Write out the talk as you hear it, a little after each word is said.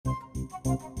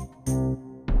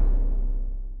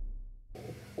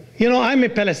You know, I'm a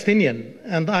Palestinian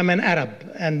and I'm an Arab,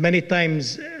 and many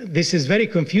times this is very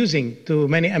confusing to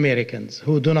many Americans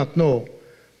who do not know.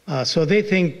 So they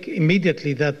think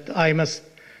immediately that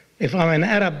if I'm an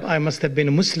Arab, I must have been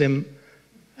a Muslim,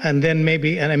 and then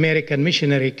maybe an American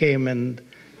missionary came and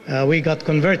we got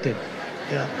converted.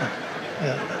 Yeah.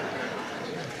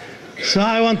 So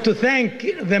I want to thank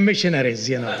the missionaries,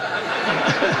 you know.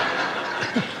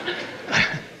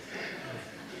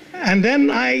 And then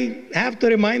I have to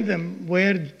remind them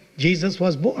where Jesus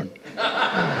was born.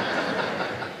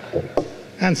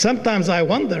 And sometimes I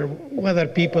wonder whether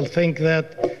people think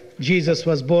that Jesus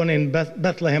was born in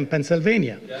Bethlehem,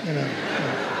 Pennsylvania. You know.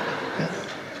 Yeah.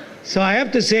 So I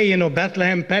have to say, you know,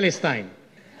 Bethlehem, Palestine.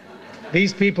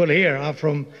 These people here are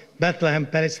from Bethlehem,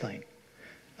 Palestine.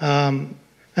 And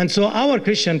so our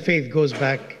Christian faith goes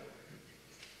back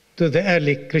to the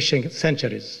early Christian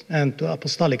centuries and to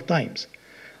apostolic times.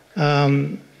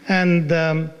 And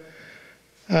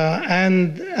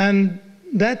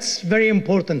that's very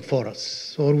important for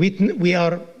us. So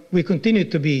we continue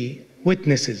to be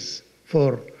witnesses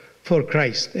for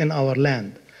Christ in our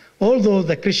land. Although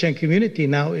the Christian community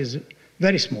now is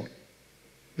very small,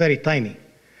 very tiny.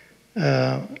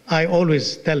 I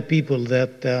always tell people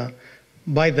that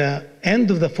by the end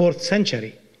of the 4th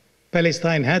century,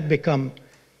 Palestine had become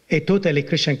a totally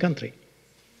Christian country.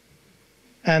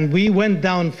 And we went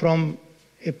down from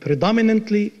a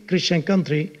predominantly Christian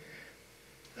country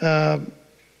to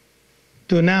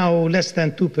now less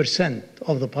than 2%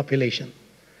 of the population.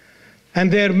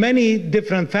 And there are many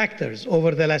different factors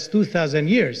over the last 2,000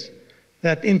 years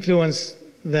that influence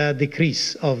the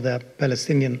decrease of the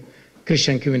Palestinian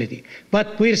Christian community.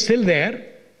 But we're still there,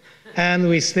 and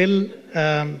we still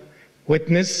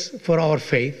witness for our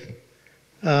faith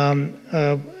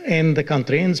in the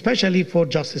country, and especially for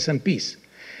justice and peace.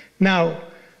 Now,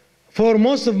 for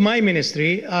most of my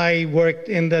ministry, I worked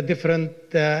in the different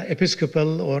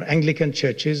Episcopal or Anglican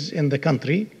churches in the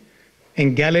country,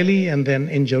 in Galilee and then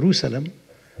in Jerusalem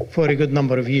for a good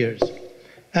number of years.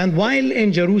 And while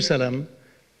in Jerusalem,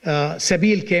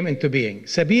 Sabeel came into being.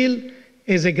 Sabeel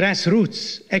is a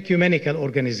grassroots ecumenical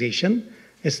organization.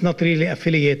 It's not really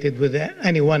affiliated with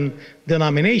any one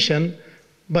denomination,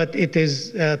 but it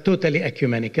is totally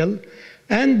ecumenical.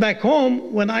 And back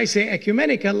home, when I say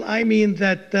ecumenical, I mean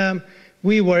that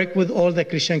we work with all the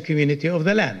Christian community of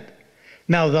the land.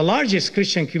 Now, the largest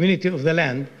Christian community of the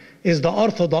land is the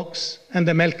Orthodox and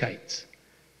the Melkites.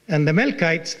 And the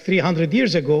Melkites, 300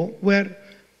 years ago, were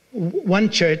one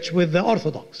church with the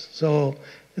Orthodox. So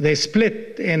they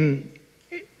split in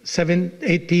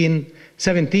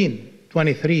 1817,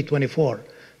 23, 24,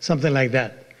 something like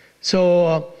that.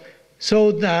 So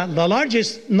the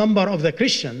largest number of the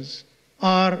Christians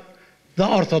are the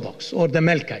Orthodox or the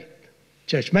Melkite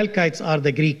church. Melkites are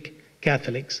the Greek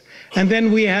Catholics. And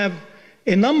then we have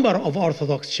a number of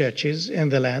Orthodox churches in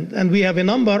the land, and we have a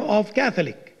number of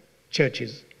Catholic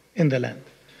churches in the land.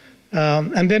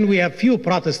 And then we have few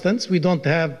Protestants. We don't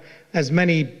have as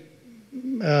many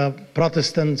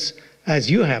Protestants as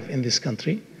you have in this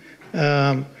country.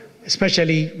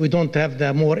 Especially, we don't have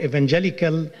the more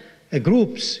evangelical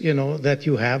groups, you know, that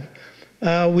you have.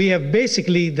 We have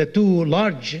basically the two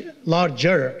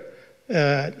larger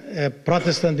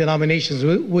Protestant denominations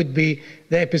would be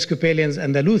the Episcopalians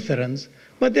and the Lutherans,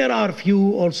 but there are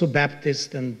few also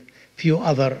Baptist and few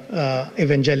other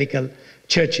evangelical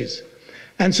churches.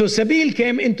 And so Sabeel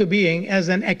came into being as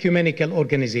an ecumenical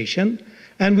organization,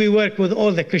 and we work with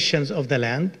all the Christians of the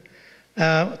land,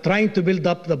 trying to build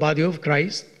up the body of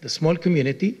Christ, the small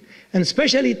community, and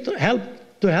especially to help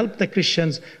the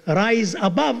Christians rise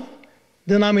above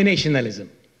denominationalism.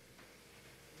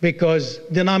 Because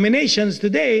denominations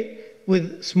today,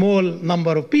 with small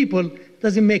number of people,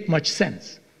 doesn't make much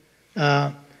sense.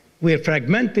 We're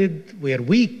fragmented, we're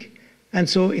weak, and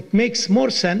so it makes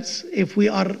more sense if we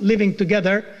are living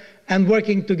together and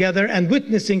working together and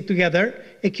witnessing together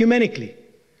ecumenically.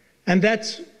 And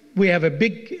we have a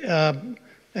big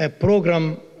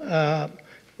program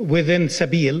within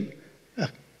Sabeel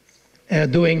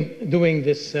doing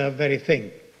this very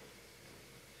thing.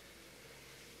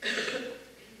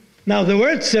 Now, the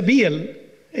word Sabeel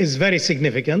is very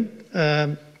significant,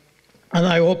 and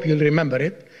I hope you'll remember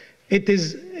it.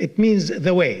 It means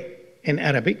the way in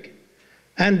Arabic,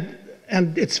 and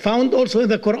it's found also in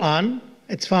the Quran.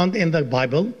 It's found in the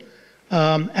Bible,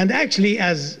 and actually,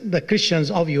 as the Christians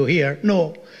of you here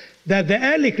know, that the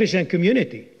early Christian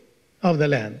community of the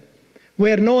land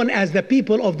were known as the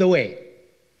people of the way.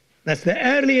 That's the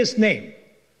earliest name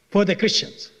for the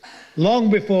Christians,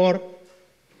 long before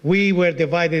we were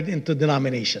divided into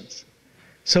denominations.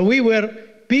 So we were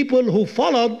people who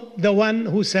followed the one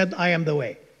who said, I am the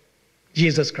way,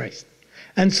 Jesus Christ.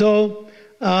 And so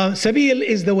Sabeel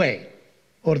is the way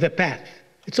or the path.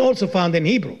 It's also found in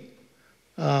Hebrew.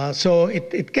 So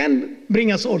it can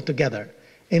bring us all together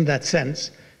in that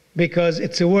sense, because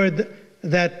it's a word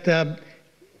that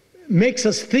makes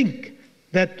us think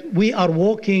that we are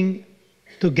walking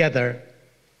together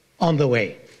on the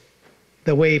way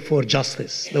for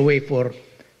justice, the way for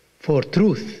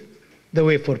truth, the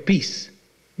way for peace,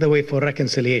 the way for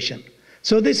reconciliation.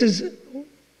 So this is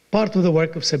part of the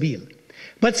work of Sabeel.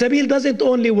 But Sabeel doesn't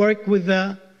only work with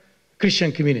the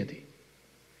Christian community.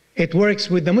 It works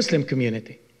with the Muslim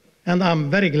community. And I'm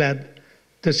very glad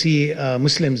to see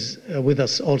Muslims with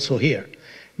us also here.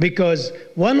 Because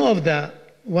one of the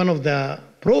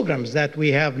programs that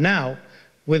we have now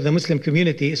with the Muslim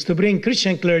community is to bring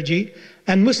Christian clergy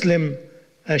and Muslim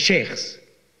sheikhs,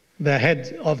 the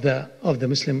head of the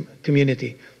Muslim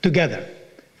community, together.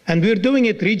 And we're doing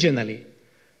it regionally.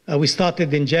 We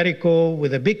started in Jericho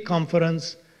with a big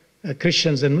conference,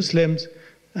 Christians and Muslims.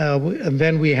 And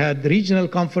then we had regional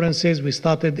conferences. We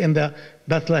started in the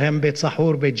Bethlehem, Beit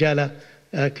Sahur, Beit Jala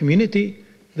community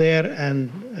there.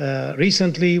 And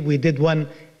recently we did one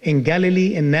in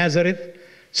Galilee, in Nazareth.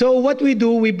 So what we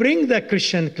do, we bring the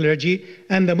Christian clergy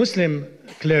and the Muslim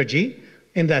clergy,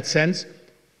 in that sense,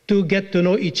 to get to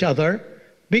know each other,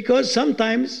 because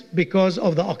sometimes, because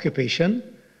of the occupation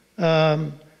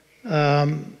and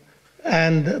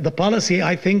the policy,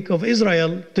 I think, of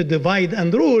Israel to divide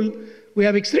and rule, we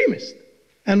have extremists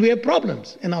and we have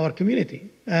problems in our community.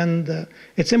 And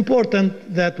it's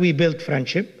important that we build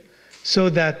friendship so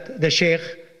that the sheikh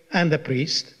and the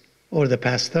priest or the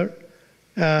pastor,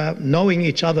 knowing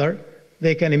each other,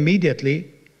 they can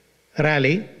immediately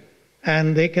rally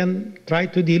and they can try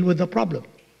to deal with the problem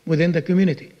within the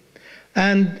community.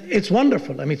 And it's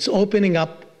wonderful. I mean, it's opening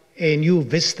up a new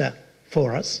vista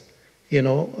for us, you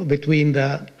know, between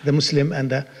the Muslim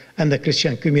and the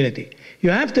Christian community.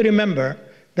 You have to remember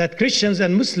that Christians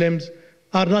and Muslims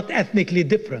are not ethnically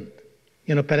different.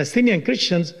 You know, Palestinian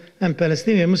Christians and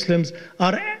Palestinian Muslims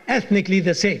are ethnically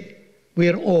the same. We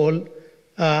are all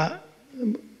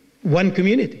one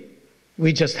community.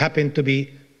 We just happen to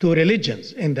be two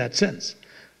religions in that sense.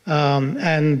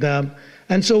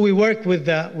 And so we work with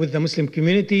the Muslim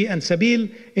community, and Sabeel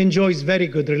enjoys very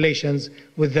good relations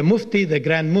with the Mufti, the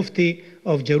Grand Mufti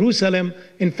of Jerusalem.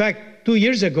 In fact, 2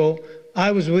 years ago,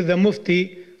 I was with the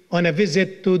Mufti on a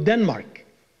visit to Denmark.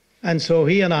 And so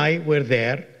he and I were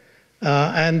there,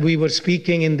 and we were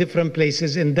speaking in different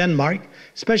places in Denmark,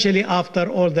 especially after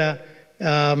all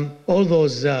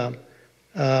those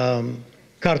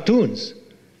cartoons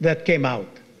that came out,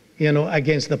 you know,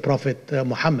 against the Prophet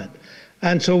Muhammad.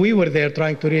 And so we were there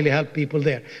trying to really help people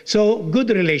there. So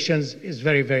good relations is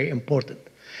very, very important.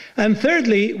 And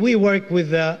thirdly, we work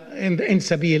with, in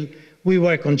Sabeel, we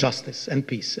work on justice and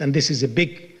peace. And this is a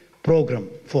big program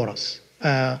for us.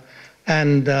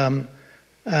 And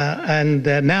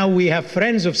now we have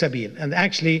Friends of Sabeel. And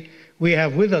actually, we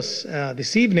have with us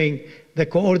this evening the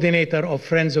coordinator of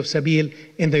Friends of Sabeel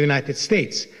in the United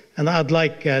States. And I'd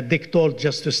like Dick Tolt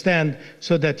just to stand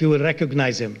so that you will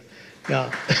recognize him.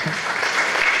 Yeah.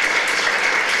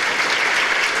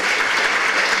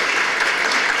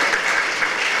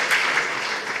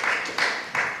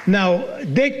 Now,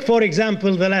 Dick, for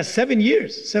example, the last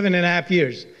 7.5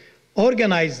 years,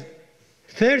 organized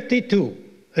 32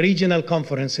 regional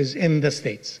conferences in the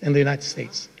States, in the United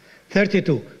States.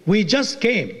 32. We just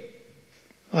came,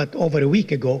 over a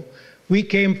week ago, we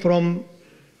came from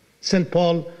St.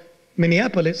 Paul,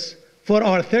 Minneapolis, for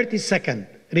our 32nd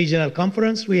regional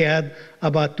conference. We had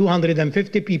about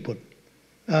 250 people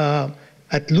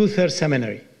at Luther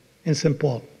Seminary in St.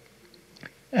 Paul.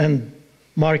 And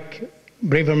Mark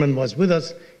Braverman was with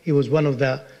us. He was one of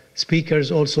the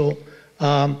speakers also.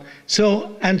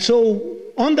 So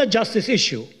on the justice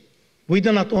issue, we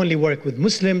do not only work with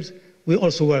Muslims, we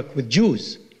also work with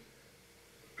Jews.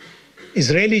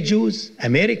 Israeli Jews,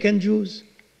 American Jews,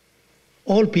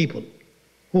 all people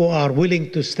who are willing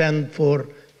to stand for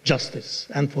justice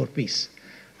and for peace.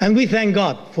 And we thank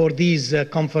God for these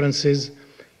conferences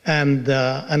and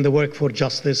the work for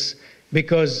justice,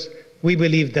 because we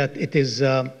believe that it is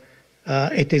a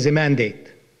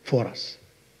mandate for us,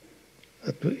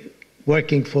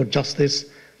 working for justice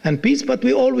and peace. But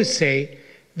we always say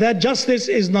that justice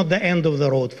is not the end of the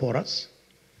road for us.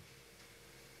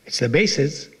 It's the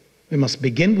basis. We must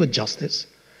begin with justice.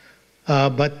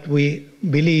 But we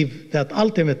believe that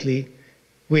ultimately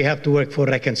we have to work for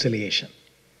reconciliation.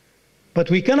 But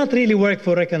we cannot really work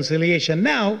for reconciliation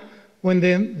now when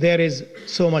there is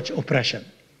so much oppression.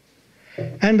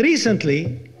 And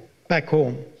recently, back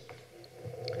home,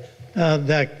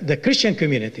 the Christian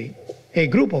community, a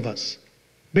group of us,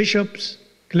 bishops,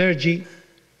 clergy,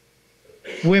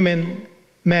 women,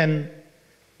 men,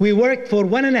 we worked for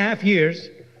 1.5 years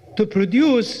to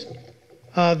produce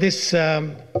this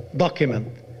document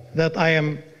that I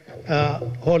am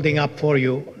holding up for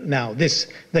you now,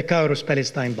 the Kairos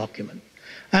Palestine document.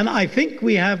 And I think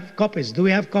we have copies. Do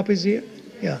we have copies here?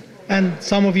 Yeah. And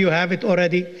some of you have it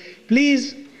already.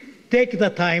 Please take the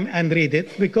time and read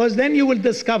it, because then you will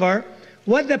discover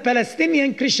what the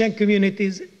Palestinian Christian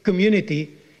community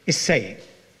is saying.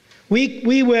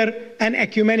 We were an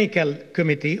ecumenical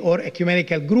committee or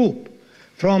ecumenical group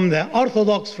from the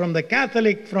Orthodox, from the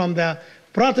Catholic, from the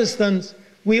Protestants.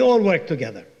 We all worked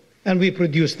together and we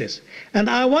produced this. And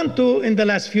I want to, in the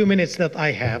last few minutes that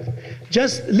I have,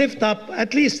 just lift up,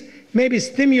 at least maybe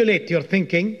stimulate your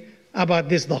thinking about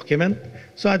this document.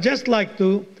 So I'd just like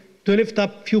to lift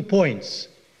up a few points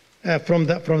from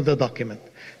the document.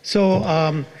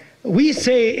 So we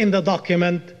say in the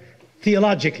document,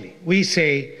 theologically, we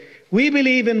say, we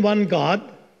believe in one God,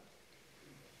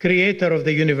 creator of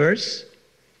the universe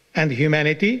and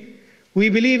humanity. We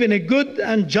believe in a good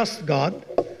and just God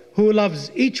who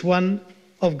loves each one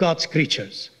of God's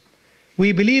creatures.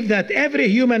 We believe that every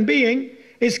human being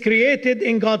is created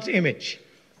in God's image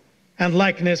and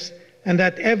likeness, and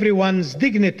that everyone's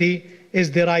dignity is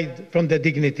derived from the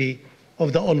dignity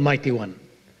of the Almighty One.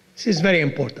 This is very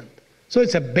important. So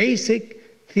it's a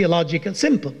basic theological,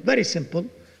 simple, very simple,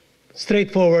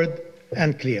 straightforward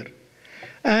and clear.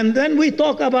 And then we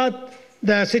talk about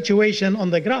the situation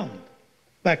on the ground,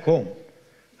 back home,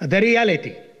 the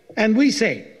reality. And we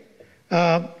say,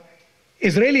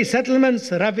 Israeli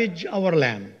settlements ravage our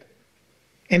land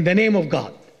in the name of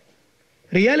God.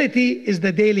 Reality is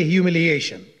the daily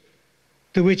humiliation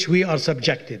to which we are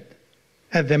subjected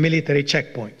at the military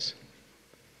checkpoints.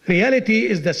 Reality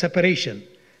is the separation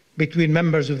between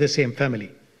members of the same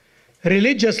family.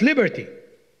 Religious liberty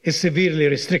is severely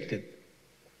restricted.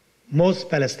 Most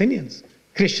Palestinians,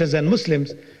 Christians and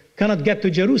Muslims, cannot get to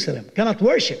Jerusalem, cannot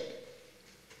worship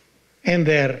in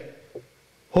their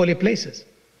holy places.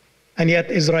 And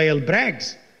yet Israel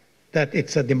brags that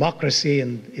it's a democracy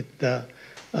and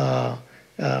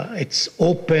it's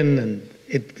open and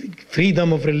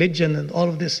freedom of religion and all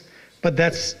of this. But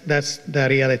that's the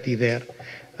reality there.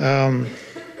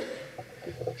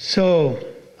 So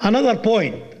another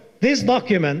point, this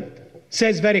document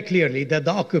says very clearly that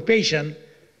the occupation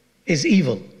is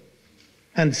evil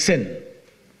and sin,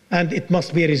 and it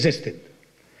must be resisted.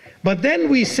 But then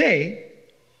we say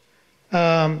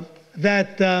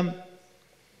that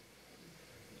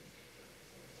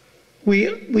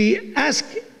we ask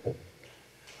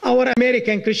our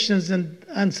American Christians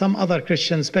and some other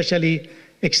Christians, especially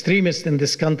extremists in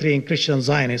this country and Christian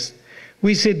Zionists,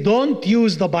 we say don't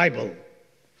use the Bible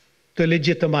to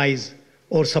legitimize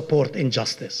or support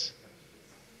injustice.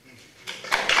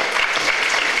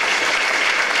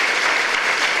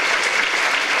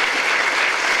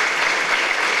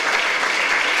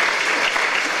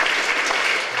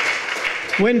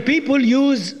 When people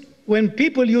use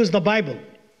the Bible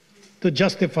to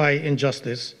justify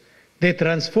injustice, they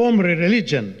transform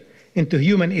religion into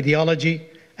human ideology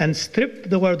and strip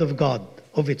the Word of God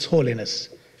of its holiness,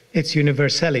 its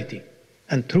universality,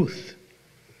 and truth.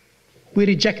 We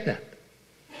reject that.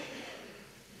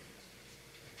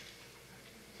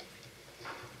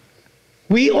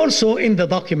 We also in the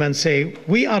document say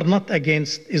we are not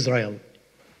against Israel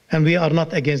and we are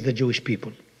not against the Jewish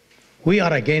people. We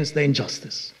are against the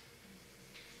injustice.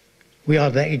 We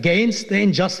are against the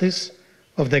injustice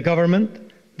of the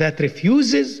government that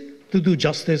refuses to do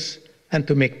justice and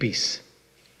to make peace,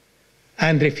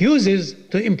 and refuses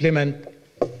to implement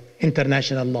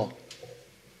international law.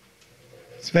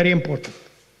 It's very important.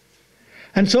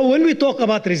 And so when we talk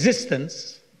about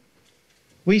resistance,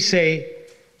 we say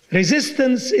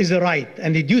resistance is a right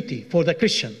and a duty for the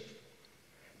Christian,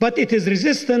 but it is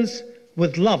resistance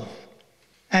with love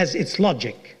as its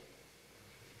logic.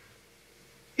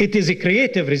 It is a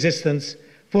creative resistance,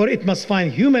 for it must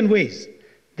find human ways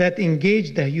that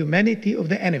engage the humanity of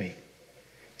the enemy,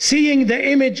 seeing the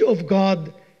image of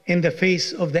God in the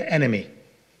face of the enemy.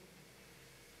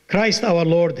 Christ our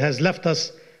Lord has left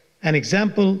us an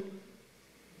example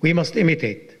we must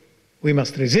imitate. We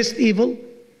must resist evil,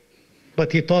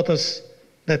 but he taught us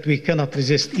that we cannot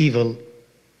resist evil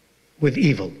with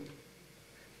evil.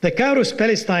 The Kairos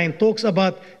Palestine talks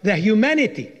about the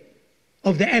humanity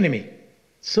of the enemy.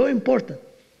 So important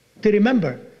to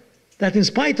remember that in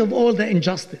spite of all the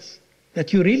injustice,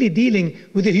 that you're really dealing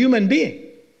with a human being.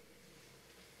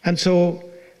 And so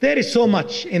there is so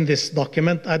much in this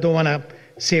document. I don't want to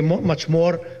say much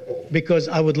more, because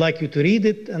I would like you to read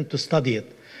it and to study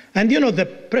it. And you know, the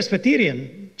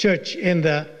Presbyterian Church in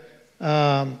the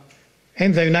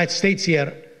United States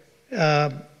here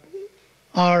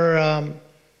are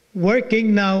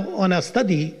working now on a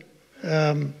study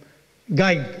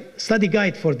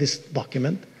guide for this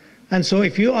document. And so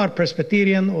if you are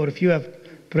Presbyterian, or if you have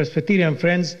Presbyterian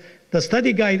friends, the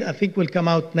study guide, I think, will come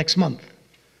out next month.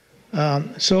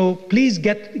 So please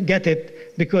get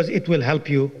it, because it will help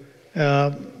you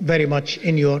very much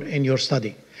in your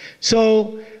study.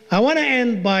 So I want to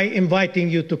end by inviting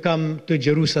you to come to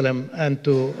Jerusalem and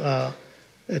to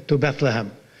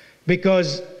Bethlehem,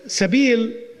 because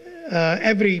Sabeel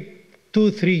every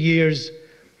 2-3 years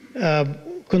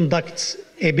conducts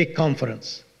a big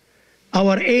conference.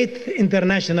 Our 8th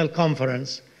international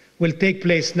conference will take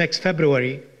place next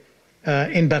February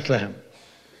in Bethlehem,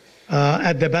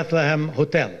 at the Bethlehem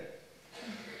Hotel.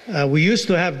 We used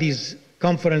to have these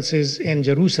conferences in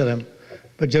Jerusalem,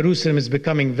 but Jerusalem is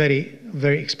becoming very,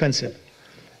 very expensive.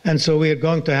 And so we are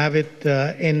going to have it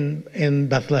in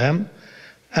Bethlehem.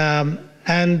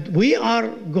 And we are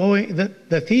going,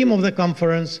 the theme of the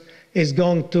conference is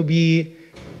going to be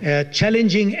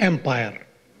challenging empire,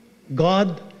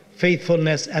 God,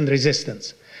 faithfulness, and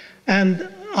resistance. And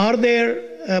are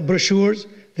there brochures?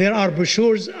 There are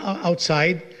brochures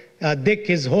outside. Dick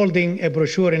is holding a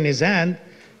brochure in his hand.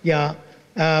 Yeah.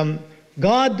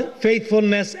 God,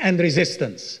 faithfulness, and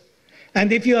resistance.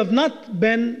 And if you have not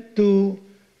been to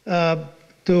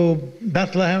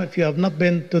Bethlehem, if you have not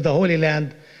been to the Holy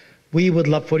Land, we would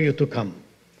love for you to come.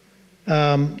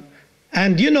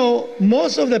 And you know,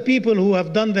 most of the people who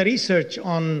have done the research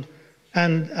on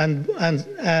and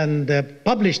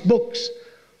published books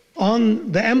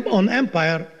on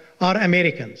empire are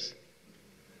Americans,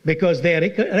 because they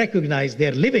recognize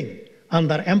they're living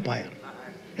under empire.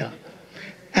 Yeah.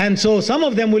 And so some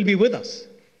of them will be with us.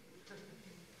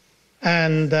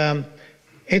 And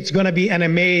it's going to be an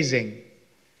amazing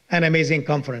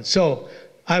conference. So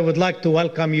I would like to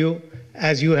welcome you,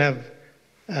 as you have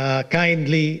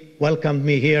kindly welcomed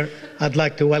me here. I'd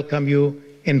like to welcome you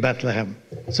in Bethlehem.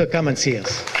 So come and see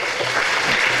us.